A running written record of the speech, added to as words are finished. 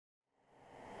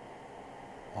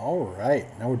All right,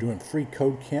 now we're doing free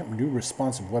code camp, new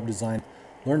responsive web design,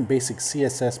 learn basic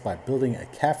CSS by building a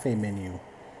cafe menu,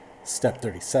 step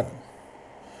 37.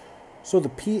 So the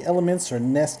P elements are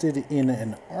nested in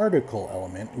an article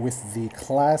element with the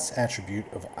class attribute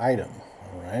of item.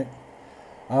 All right.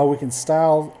 We can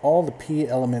style all the P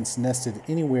elements nested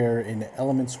anywhere in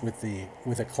elements with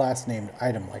a class named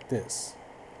item like this.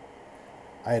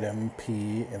 Item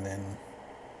P and then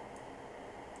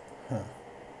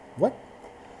what?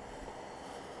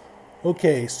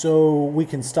 Okay, so we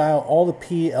can style all the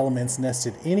P elements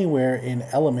nested anywhere in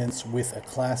elements with a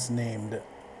class named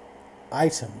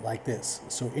item like this.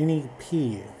 So any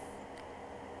P.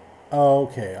 Oh,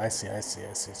 okay, I see.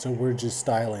 So we're just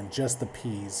styling just the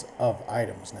P's of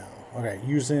items now. Okay,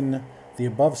 using the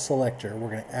above selector,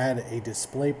 we're going to add a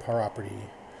display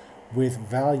property with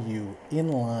value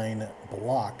inline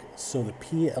block so the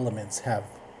P elements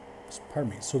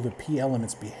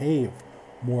behave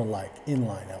more like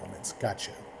inline elements.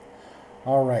 Gotcha.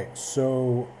 All right,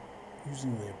 so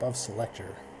using the above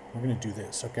selector, we're going to do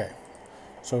this. Okay,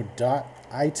 so dot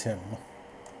item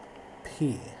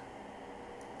P.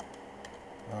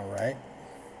 All right,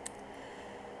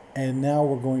 and now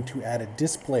we're going to add a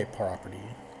display property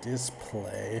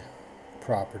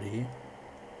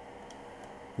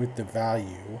with the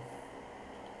value.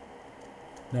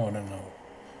 No,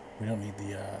 we don't need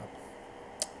the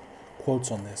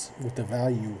quotes on this, with the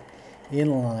value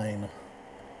inline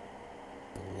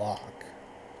block.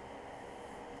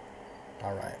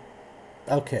 All right.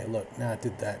 Okay, look, now I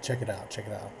did that. Check it out.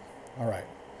 All right.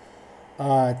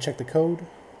 Check the code.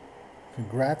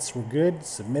 Congrats, we're good.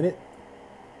 Submit it.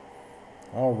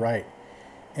 All right.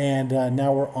 And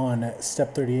now we're on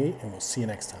step 38, and we'll see you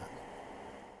next time.